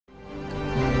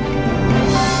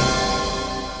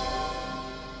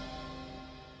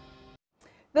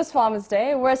This Farmers'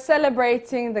 Day, we're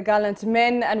celebrating the gallant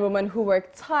men and women who work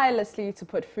tirelessly to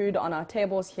put food on our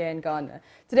tables here in Ghana.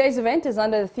 Today's event is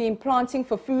under the theme Planting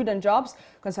for Food and Jobs,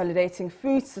 Consolidating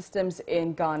Food Systems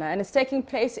in Ghana, and it's taking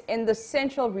place in the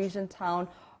central region town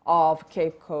of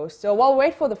Cape Coast. So while we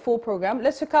wait for the full program,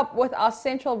 let's hook up with our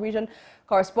central region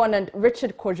correspondent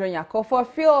Richard Kojo-Nyako for a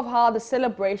feel of how the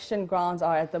celebration grounds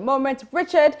are at the moment.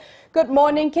 Richard, good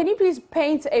morning. Can you please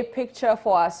paint a picture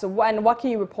for us, and what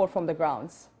can you report from the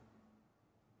grounds?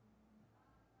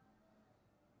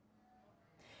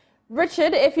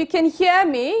 Richard, if you can hear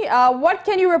me, what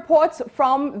can you report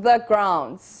from the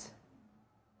grounds?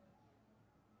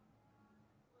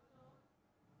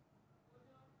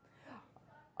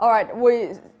 All right,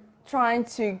 we're trying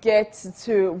to get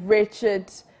to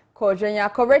Richard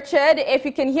Kojo-Nyako. Richard, if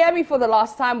you can hear me for the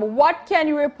last time, what can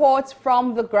you report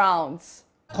from the grounds?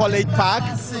 College Park,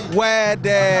 where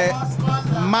the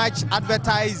much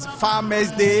advertised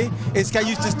Farmers' Day is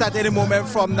scheduled to start any moment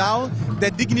from now.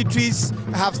 The dignitaries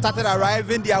have started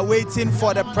arriving. They are waiting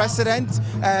for the president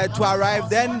to arrive.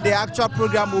 Then the actual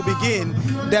program will begin.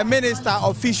 The Minister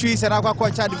of Fisheries and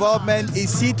Aquaculture Development is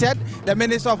seated. The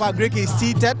Minister of Agric is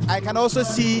seated. I can also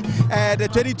see the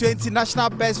 2020 National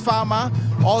Best Farmer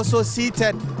also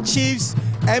seated. Chiefs,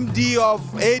 MD of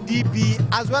ADB,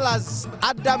 as well as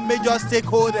other major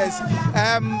stakeholders.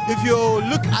 If you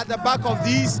look at the back of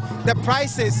these, the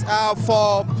prices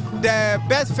for the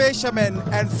best fishermen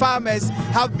and farmers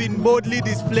have been boldly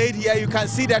displayed here. You can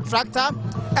see the tractor,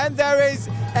 and there is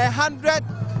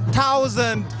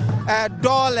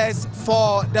 $100,000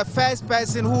 for the first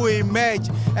person who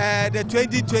emerged the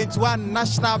 2021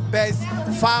 National Best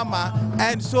Farmer.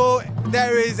 And so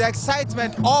there is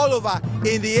excitement all over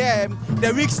in the air.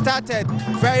 The week started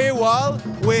very well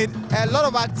with a lot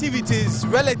of activities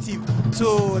relative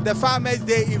to the Farmers'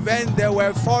 Day event. There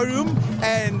were forum,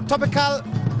 and topical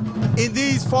in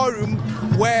these forum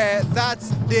were that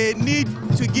they need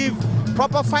to give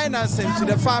proper financing to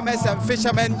the farmers and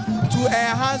fishermen to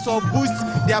enhance or boost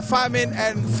their farming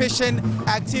and fishing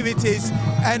activities.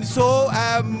 And so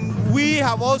we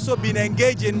have also been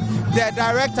engaging the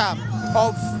director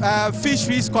of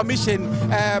Fisheries Commission,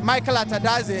 Michael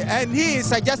Atadaze, and he is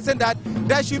suggesting that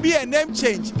there should be a name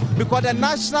change because the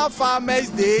National Farmers'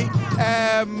 Day,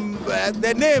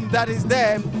 the name that is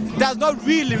there, does not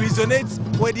really resonate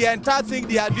with the entire thing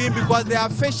they are doing because there are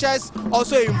fishers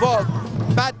also involved.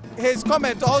 But his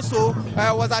comment also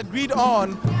was agreed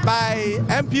on by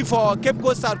MP for Cape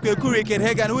Coast South, Kweku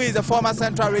Rickett-Hagan, who is the former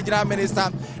Central Regional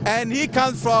Minister, and he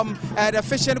comes from the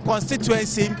fishing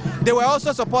constituency. They were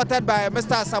also supported by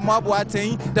Mr. Asamoah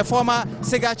Boateng, the former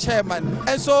SIGA chairman.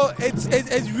 And so it's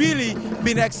really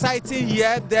been exciting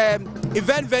here. The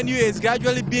event venue is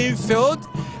gradually being filled,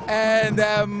 and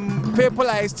people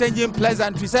are exchanging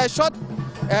pleasantries. A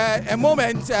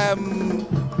moment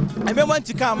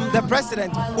to come, the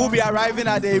president will be arriving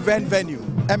at the event venue.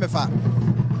 MFA.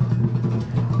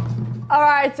 All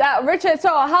right, Richard, so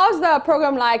how's the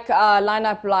program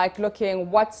lineup looking?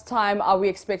 What time are we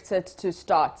expected to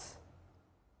start?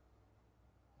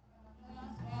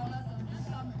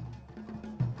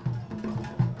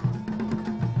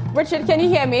 Richard, can you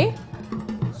hear me?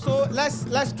 So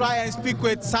let's try and speak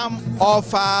with some of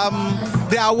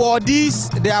the awardees,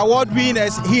 the award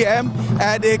winners here.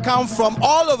 They come from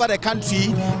all over the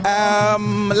country.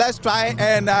 Let's try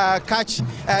and catch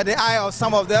the eye of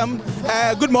some of them.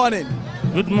 Good morning.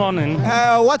 Good morning.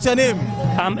 What's your name?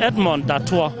 I'm Edmond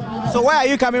Datwa. So where are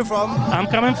you coming from? I'm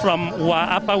coming from Wa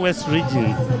Upper West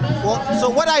region. So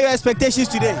what are your expectations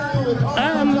today?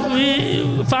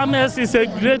 Farmers is a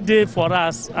great day for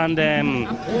us, and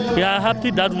we are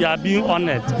happy that we are being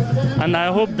honored. And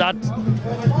I hope that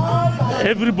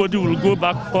everybody will go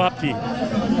back happy,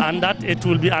 and that it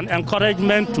will be an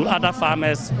encouragement to other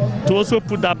farmers to also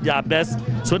put up their best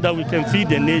so that we can feed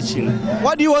the nation.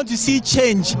 What do you want to see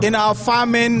change in our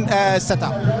farming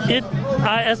setup?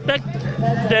 I expect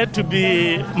there to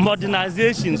be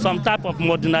modernization, some type of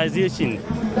modernization,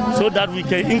 so that we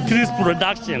can increase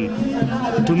production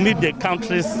to meet the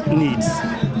country's needs.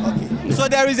 Okay. So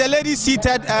there is a lady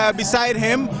seated beside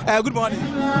him. Good morning.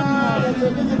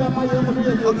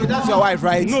 Okay, that's your wife,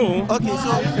 right? No. Okay,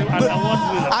 so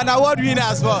an award winner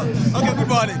as well. Okay, good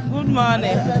morning. Good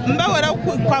morning.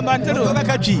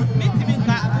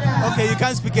 Okay, you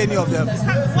can't speak any of them.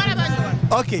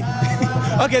 Okay.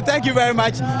 Okay, thank you very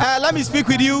much. Let me speak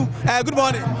with you. Good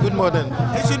morning. Good morning.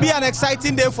 It should be an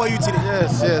exciting day for you today.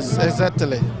 Yes,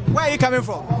 exactly. Where are you coming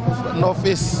from?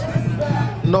 Northeast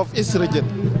region.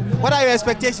 What are your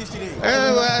expectations today?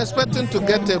 We're expecting to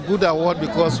get a good award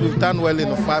because we've done well in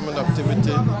the farming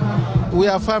activity. We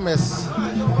are farmers.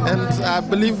 and I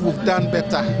believe we've done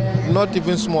better, not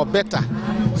even small, better.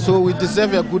 So we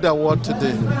deserve a good award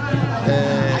today.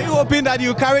 Are you hoping that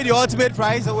you carry the ultimate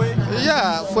prize away?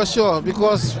 Yeah, for sure,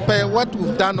 because by what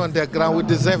we've done on the ground, we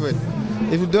deserve it.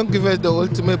 If you don't give us the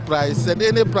ultimate prize, and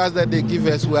any prize that they give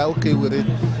us, we are okay with it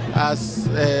as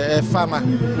a farmer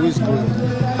who is growing.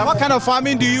 Now, what kind of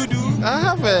farming do you do? I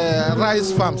have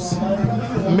rice farms,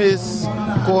 maize,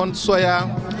 corn, soya,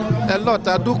 a lot.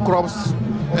 I do crops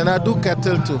and I do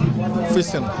cattle too,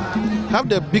 fishing. I have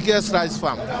the biggest rice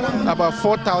farm, about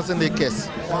 4,000 acres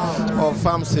of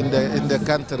farms in the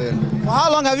country. For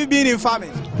how long have you been in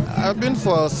farming? I've been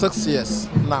for 6 years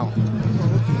now.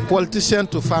 Politician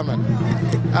to farmer.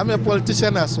 I'm a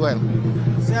politician as well.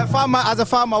 So as a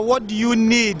farmer, what do you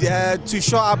need to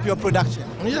show up your production?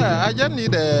 Yeah, I just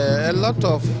need a lot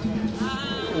of,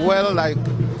 like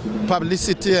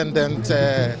publicity and then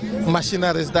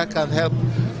machineries that can help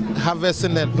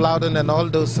harvesting and plowing and all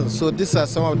those things. So these are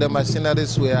some of the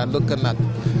machineries we are looking at.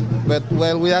 But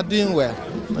well, we are doing well.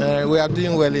 We are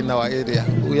doing well in our area.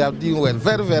 We are doing well,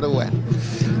 very, very well.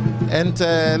 And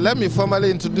let me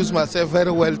formally introduce myself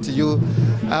very well to you.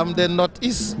 I'm the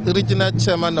Northeast Regional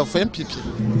Chairman of MPP.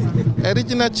 A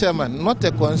regional chairman, not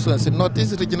a constituency.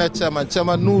 Northeast Regional Chairman,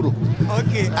 Chairman Nuru.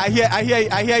 Okay,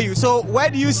 I hear you. So where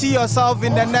do you see yourself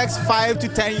in the next 5 to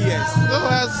 10 years?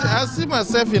 So I see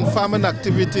myself in farming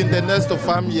activity in the next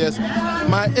 5 years.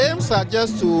 My aims are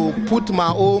just to put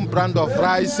my own brand of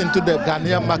rice into the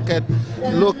Ghanaian market,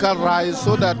 local rice,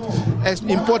 so that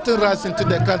importing rice into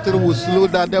the country will slow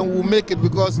down, then we'll make it,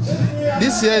 because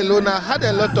this year alone I had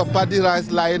a lot of paddy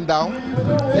rice lying down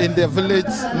in the village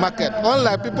market.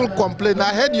 Unlike people complain,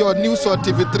 I heard your news on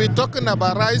TV3 talking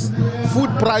about rice food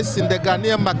price in the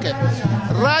Ghanaian market.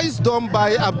 Rice don't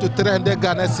buy up to 300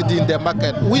 Ghana cedi in the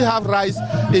market. We have rice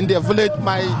in the village.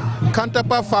 My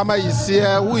counterpart farmer is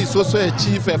here, who is also a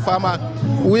chief farmer.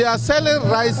 We are selling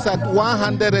rice at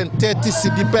 130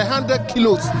 cedi per 100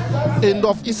 kilos in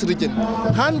Northeast region.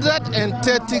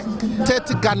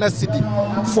 130 Ghana cedi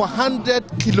for 100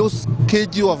 kilos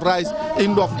kg of rice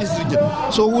in Northeast region.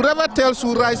 So whoever tells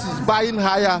you rice is buying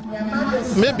higher,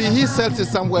 maybe he sells it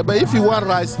somewhere. But if you want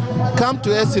rice, come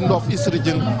to us in Northeast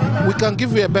region. We can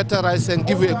give you a better rice and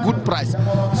give you a good price.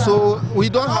 So we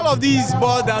don't all of these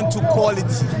boil down to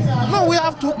quality. No, we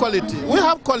have two quality. We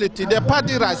have quality, the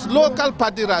paddy rice, local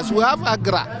paddy rice. We have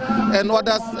agra and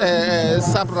other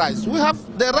sub rice. We have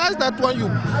the rice that when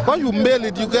you mail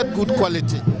it, you get good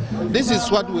quality. This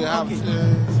is what we have.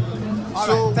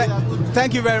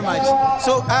 Thank you very much.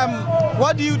 So,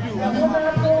 what do you do?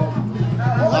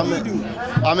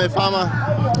 I'm a farmer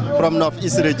from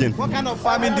Northeast region. What kind of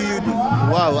farming do you do?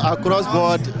 Wow, across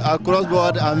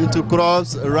board, I'm into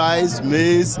crops, rice,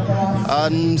 maize,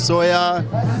 and soya,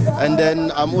 and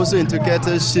then I'm also into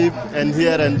cattle, sheep, and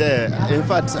here and there. In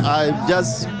fact, I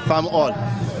just farm all.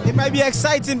 It might be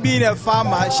exciting being a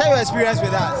farmer. Share your experience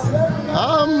with us.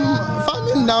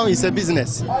 Farming now is a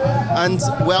business, and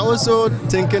we're also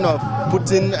thinking of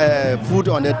putting food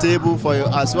on the table for you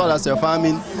as well as your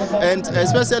farming, and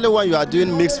especially when you are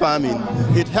doing mixed farming,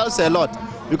 it helps a lot,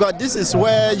 because this is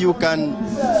where you can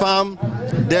farm,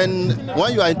 then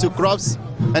when you are into crops,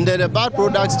 and then the bad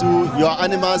products to your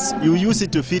animals, you use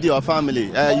it to feed your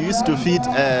family. You use it to feed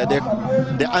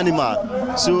the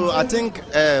animal. So I think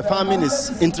farming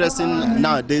is interesting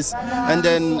nowadays. And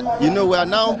then, we are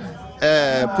now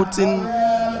putting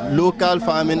local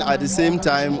farming at the same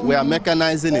time. We are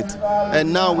mechanizing it.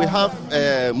 And now we have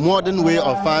a modern way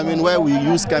of farming where we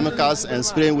use chemicals and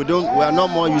spraying. We are not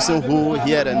more using hoe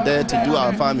here and there to do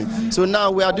our farming. So now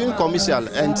we are doing commercial,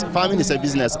 and farming is a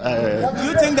business. Do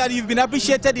you think that you've been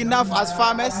appreciated enough as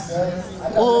farmers?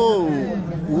 Oh,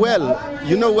 well,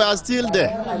 we are still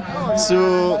there.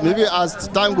 So maybe as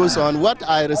time goes on, what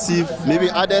I receive, maybe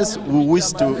others will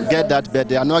wish to get that, but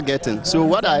they are not getting. So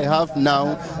what I have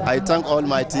now, I thank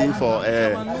Almighty for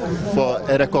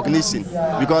a recognition,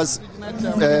 because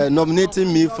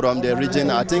nominating me from the region,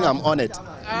 I think I'm honored.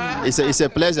 It's a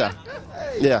pleasure.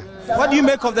 Yeah. What do you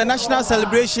make of the national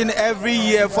celebration every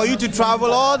year for you to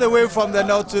travel all the way from the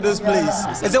north to this place?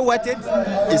 Is it worth it?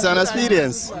 It's an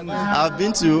experience.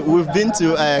 We've been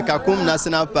to Kakum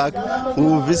National Park.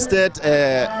 We visited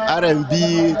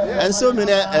R&B and so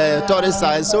many tourist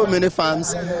sites, so many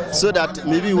farms, so that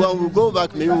maybe when we go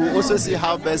back, maybe we'll also see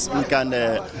how best we can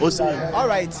also. All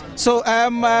right. So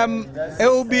it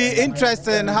will be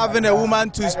interesting having a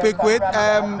woman to speak with.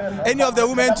 Any of the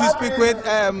women to speak with.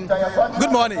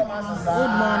 Good morning.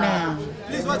 Good morning.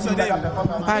 Please, what's your name?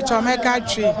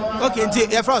 Pachomeka Tree. Okay,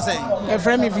 you're from saying? I'm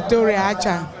from Victoria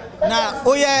Acha. Na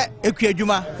oye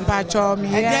ekwadwuma. Mpacho me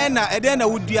Eden na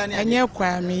wuduane. Enye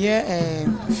kwa me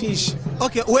fish.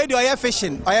 Okay, where do you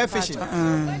fishing? Are you fishing?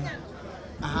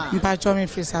 Mpacho me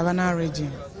fish Savannah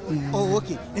region. Oh,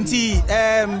 okay. Nti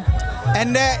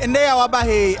ende ya waba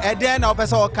he eden na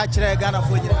opesa o ka kire Ghana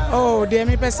fo nyina. Oh, de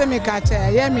me pese me ka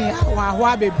kire ye me wa ho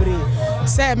abebre.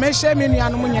 Se me hye me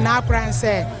nuanom nyina akran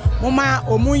se moma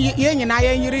omu ye nyina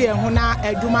ye yiri ye ho na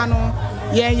adwuma no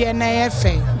ye na ye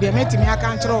fe. De metimi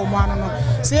aka nkire omu ano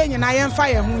no. Se ye nyina ye mfa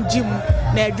ye ho gimu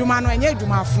na adwuma no enye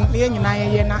adwumafo ye nyina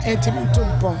ye na etimi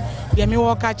tumpon. De me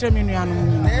wo ka kire me nuanom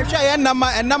nyina. E hwa ye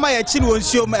enama ye chi no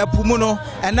nsuo apumu no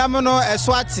enam no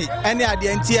esoate ene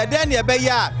ade nti eden ne be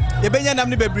ya ye benya nam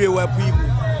ne bebre wa apu yi mu.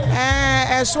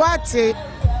 Esoate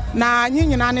na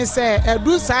nyinyina ne se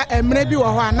edu sa emre bi wo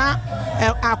ho ana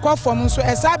akofom nso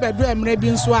esa bedu emre bi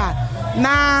nso a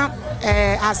na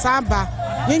asaba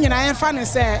nyinyina yenfa ne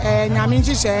se nyame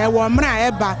nhihye wo mre a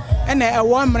eba na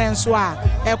ewo mre nso a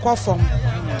ekofom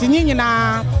ti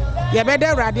nyinyina ye bede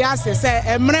awrade ase se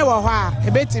emre wo ho a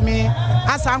ebetimi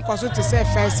asa nkoso te se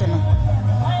first no.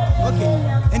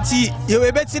 Okay, nti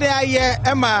ye betire aye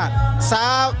ema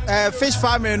sa fish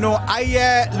farming no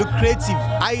aye lucrative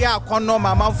aye akono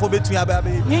mamamfo betu aba be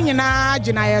nyinyina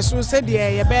agina yeso se de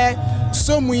ye be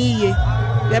somu yiye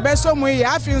ye be somu yiye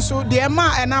afi nso de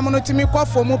ma enam no timi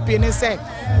kwofo mu pini se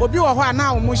obi wo ho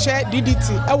ana wo mu hye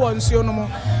diditi e wo nsuo no mu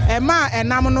e ma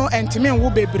enam no entimi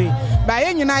nwu bebre ba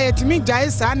ye nyina ye timi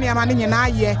jai sa ne ma ne nyina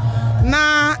ye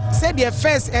na se de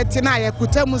first etina ye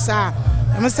kutamu sa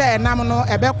I'm saying, I'm no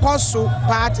a bit cost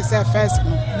party say first.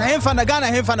 Na him for Ghana,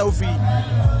 him for no fee.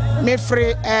 Me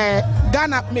free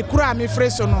Ghana, me kura, me free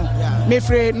so no. Me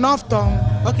free North Tongue.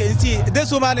 Okay, you see,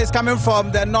 this woman is coming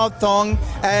from the North Tongue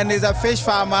and is a fish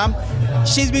farmer.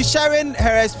 She's been sharing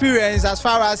her experience as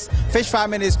far as fish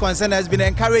farming is concerned, has been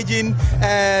encouraging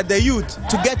the youth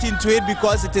to get into it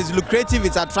because it is lucrative,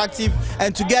 it's attractive,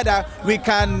 and together we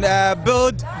can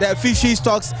build the fishery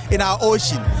stocks in our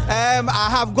ocean. I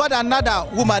have got another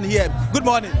woman here. Good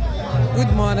morning.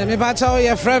 Good morning. Me bacho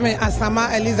your friend me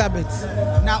Asama Elizabeth.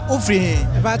 Now, Ufri here.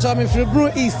 Me bacho me free Brew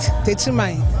East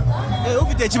Techimai.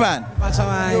 Ufi Techiman. Bacho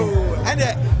ai.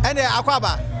 And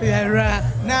Akwaba. Yeah,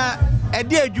 right. Now, a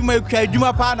dear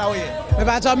Juma pa na we. Me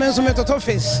bacho me so me toto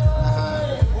fish.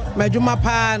 Me Juma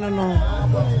pa no.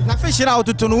 Na fish na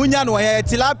to no unya no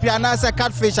tilapia na say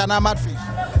catfish and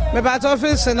amadfish. Me bacho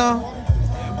fish no.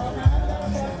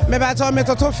 Me bacho me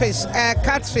toto fish,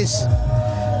 catfish.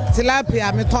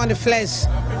 Tilapia, me turn the flesh,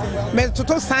 me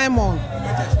toto salmon,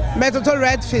 me toto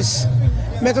redfish,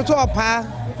 me toto opa,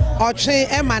 oche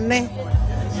emane,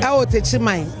 ewo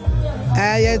techimai.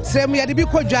 Ye trem ye de bi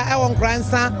kodwa ewo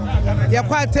nkransa, ye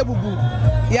kwa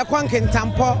tebubu, ye kwa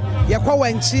nkentampo, ye kwa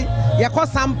wanchi, ye kwa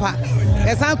sampa,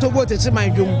 ye san to go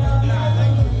techimai dwom.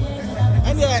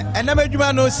 Ene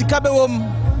medwuma no sika be wom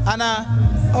ana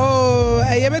oh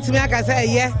ye betimi aka say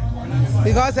ye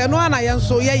because eno ana ye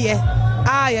nso ye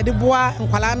ye de boa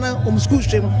nkwala na school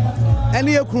stream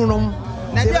ene ye kununom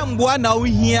na de mboa na wo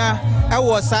hia e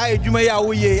wo saa edwuma ya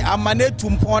wo ye amane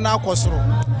tumpon na akosoro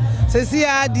sesi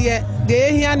ya de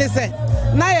ye hia ne se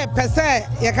na ye pese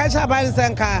ye ka cha ban se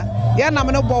nka ye nam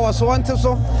ne bo wo so wonte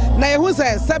so na ye hu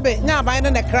se sebe nya ban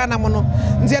ne kra nam no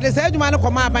nti de se edwuma ne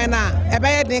koma ban na e be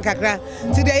ye din kakra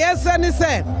nti de ye se ne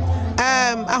se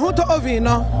ahoto oven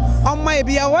no omma e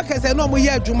bia wo kese no mo ye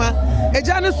adwuma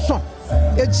eja ne so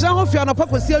eja ho fia no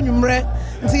pakosi anwumre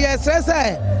nti ye stress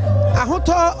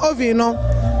ahoto oven no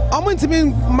omo ntimi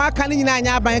maka ne nyina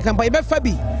anya aban kan ba ye be fa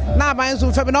bi na aban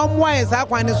so fa bi na omo aye sa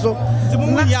kwan ne so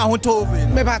mu ya ahoto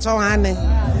oven me ba cho hane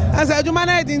asa adwuma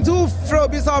na edin tu fro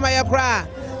bi so ma ye kra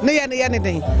ne ye ne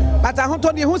den but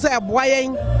ahoto ne hu se eboa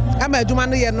yen ama adwuma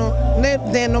no ye no ne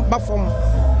den no ba fom.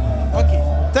 Okay,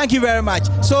 thank you very much.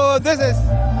 So this is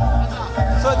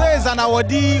an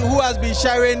awardee who has been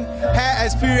sharing her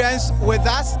experience with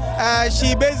us.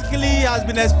 She basically has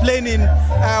been explaining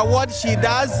what she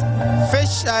does.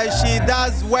 Fish, she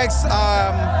does works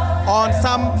on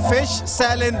some fish,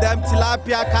 selling them,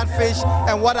 tilapia, catfish,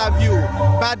 and what have you.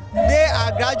 But they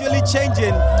are gradually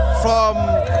changing from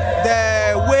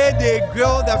the way they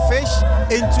grill the fish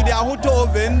into the ahoto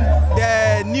oven,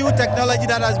 the new technology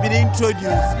that has been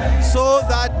introduced, so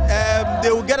that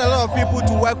they will get a lot of people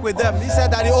to work with them. He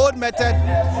said that the old method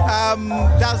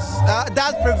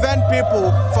does prevent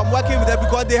people from working with them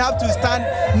because they have to stand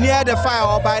near the fire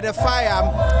or by the fire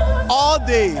all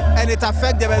day, and it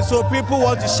affects them, and so people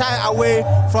want to shy away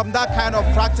from that kind of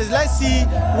practice. Let's see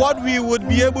what we would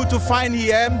be able to find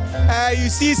here. You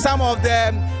see some of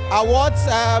the awards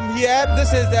here.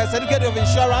 This is the Certificate of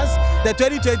Insurance, the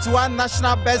 2021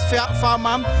 National Best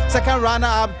Farmer, second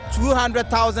runner-up,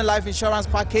 200,000 life insurance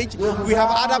package. We have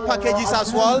other packages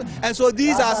as well. And so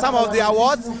these are some of the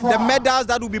awards, the medals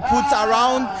that will be put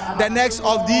around the necks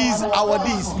of these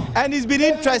awardees. And it's been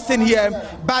interesting here,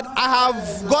 but I have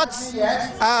got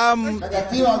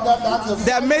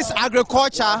the Miss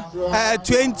Agriculture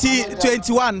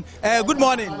 2021. Good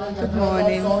morning. Good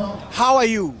morning. How are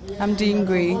you? I'm doing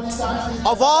great.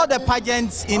 Of all the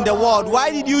pageants in the world,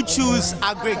 why did you choose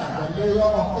Agric?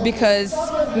 Because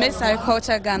Miss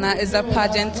Agriculture Ghana is a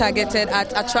pageant targeted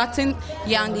at attracting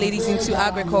young ladies into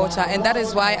agriculture, and that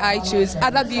is why I chose.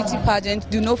 Other beauty pageants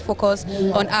do not focus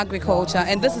on agriculture,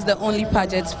 and this is the only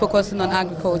pageant focusing on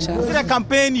agriculture. In the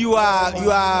campaign, you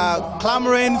are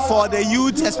clamoring for the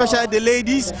youth, especially the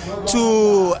ladies,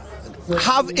 to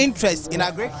have interest in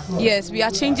agri? Yes, we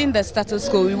are changing the status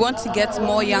quo. We want to get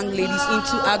more young ladies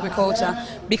into agriculture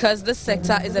because this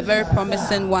sector is a very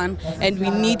promising one and we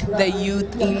need the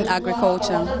youth in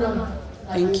agriculture.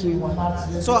 Thank you.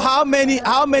 So how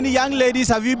many young ladies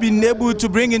have you been able to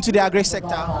bring into the agri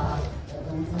sector?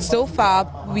 So far,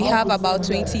 we have about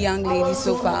 20 young ladies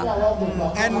so far.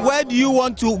 And where do you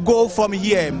want to go from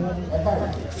here?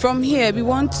 From here, we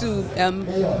want to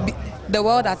the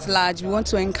world at large, we want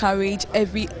to encourage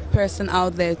every person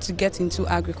out there to get into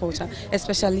agriculture,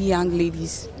 especially young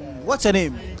ladies. What's your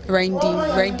name? Randy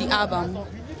Abam.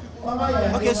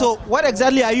 Okay, so what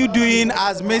exactly are you doing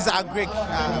as Miss Agric?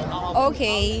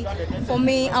 Okay, for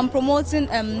me, I'm promoting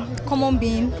common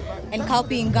bean and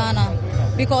cowpea in Ghana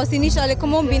because initially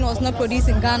common bean was not produced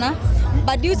in Ghana,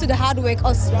 but due to the hard work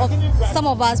of some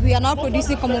of us, we are now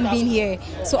producing common bean here.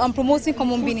 So I'm promoting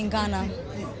common bean in Ghana.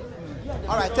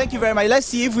 All right, thank you very much. Let's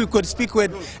see if we could speak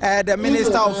with the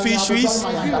Minister of Fisheries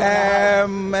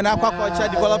and Aquaculture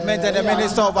Development and the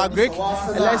Minister of Agric.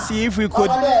 Let's see if we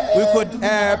could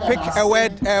pick a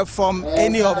word from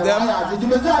any of them.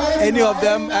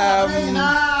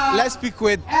 Let's speak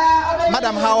with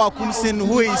Madam Hawa Kumsin,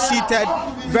 who is seated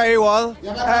very well.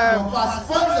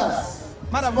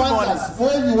 Madam, good morning.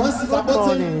 Good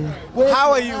morning.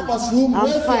 How are you?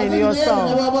 I'm fine.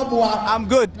 Yourself? I'm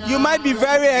good. You might be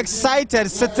very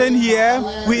excited sitting here.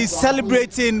 We're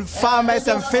celebrating farmers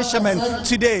and fishermen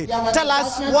today. Tell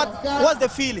us what's the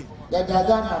feeling?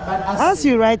 As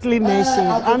you rightly mentioned,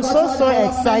 I'm so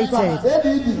excited,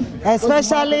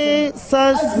 especially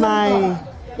since my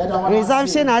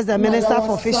resumption as the Minister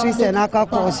for Fisheries and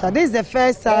Aquaculture. This is the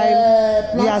first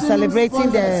time we are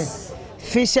celebrating the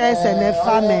fishers and the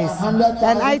farmers,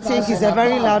 and I think it's a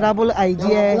very laudable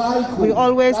idea. We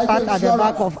always pat at the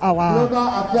back of our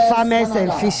farmers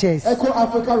and fishers.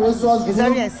 It's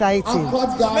very exciting.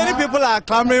 Many people are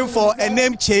clamoring for a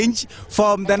name change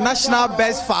from the National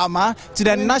Best Farmer to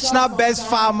the National Best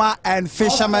Farmer and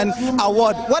Fisherman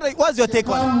Award. What's your take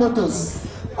on it?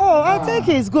 Oh, I think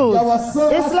it's good.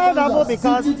 It's laudable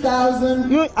because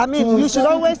you should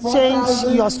always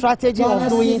change your strategy of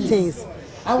doing things.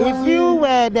 If you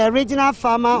were the original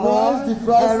farmer or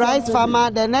a rice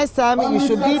farmer, the next time you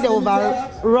should be the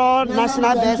overall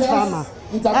national best farmer.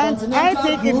 And I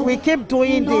think if we keep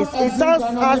doing this, it tells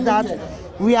us that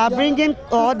we are bringing,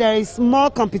 or there is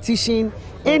more competition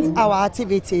in our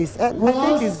activities. And I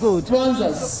think it's good.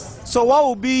 So what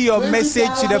will be your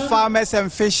message to the farmers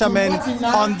and fishermen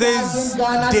on this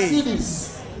day?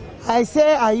 I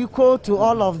say ayuko to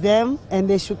all of them, and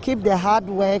they should keep their hard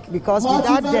work because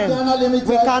without them,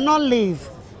 we cannot live.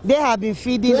 They have been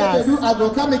feeding us.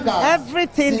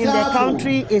 Everything in the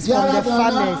country is from the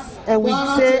farmers, and we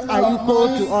say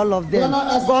ayuko to all of them.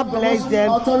 God bless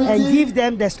them and give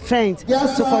them the strength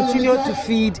to continue to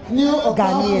feed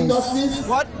Ghanaians.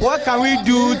 What can we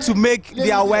do to make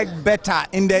their work better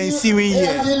in the ensuing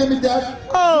year?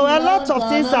 Oh, a lot of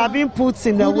things are being put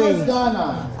in the way.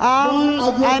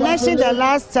 I mentioned the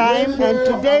last time, and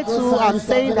today too I'm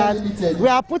saying that we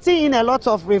are putting in a lot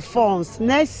of reforms.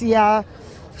 Next year,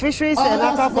 Fisheries and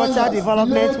Aquaculture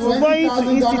Development, we're going to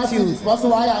institute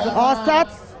or start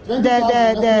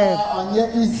the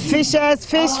Fish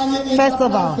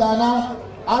Festival.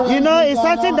 You know, it's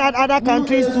something that other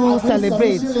countries do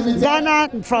celebrate.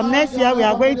 Ghana, from next year, we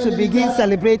are going to begin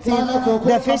celebrating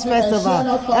the Fish Festival.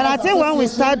 And I think when we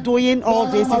start doing all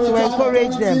this, it will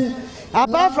encourage them.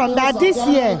 Apart from that, this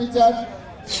year,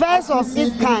 first of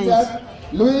its kind,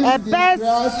 a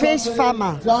best fish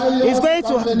farmer is going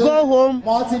to go home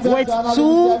with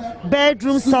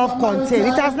 2-bedroom self-contained.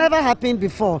 It has never happened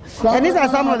before. And these are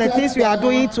some of the things we are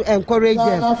doing to encourage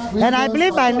them. And I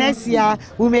believe by next year,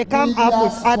 we may come up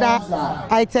with other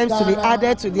items to be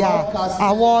added to their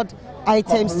award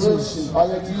items too.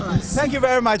 Thank you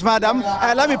very much, madam.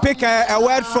 Let me pick a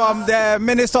word from the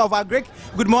Minister of Agric.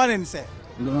 Good morning, sir.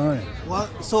 Good morning. Well,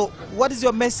 so what is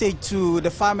your message to the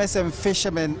farmers and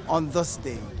fishermen on this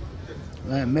day?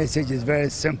 My message is very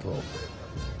simple.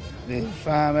 The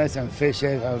farmers and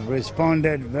fishers have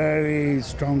responded very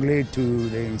strongly to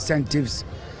the incentives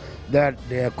that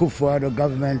the Akufo-Addo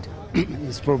government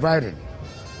is providing.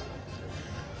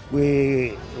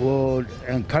 We would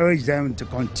encourage them to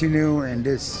continue in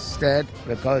this stead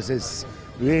because it's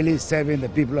really serving the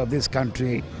people of this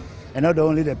country, and not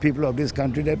only the people of this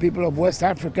country, the people of West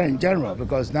Africa in general,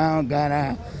 because now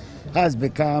Ghana has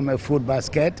become a food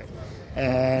basket,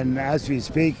 and as we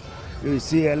speak, we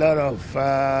see a lot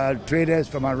of traders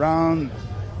from around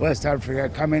West Africa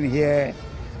coming here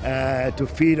to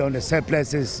feed on the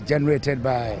surpluses generated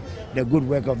by the good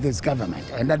work of this government.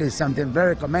 And that is something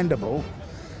very commendable,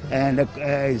 and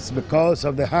it's because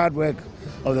of the hard work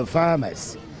of the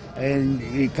farmers. And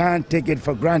we can't take it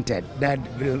for granted that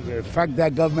the fact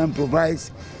that government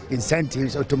provides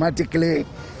incentives, automatically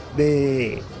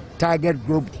the target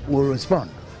group will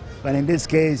respond. But in this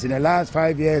case, in the last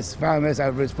 5 years, farmers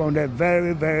have responded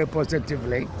very, very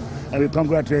positively, and we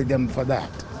congratulate them for that.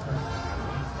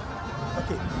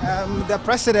 Okay. The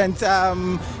president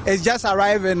is just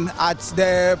arriving at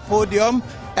the podium,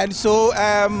 and so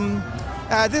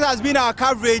this has been our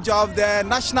coverage of the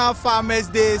National Farmers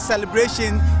Day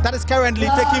celebration that is currently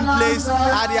taking place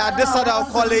at the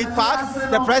Adesada College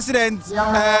Park. The president,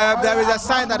 there is a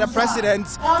sign that the president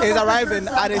is arriving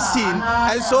at the scene,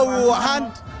 and so we will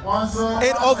hand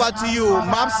it over to you,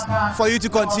 Maps, for you to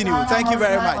continue. Thank you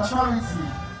very much.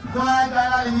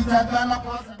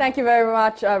 Thank you very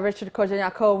much, Richard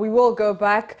Kojenyako. We will go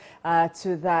back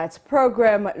to that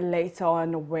program later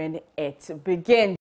on when it begins.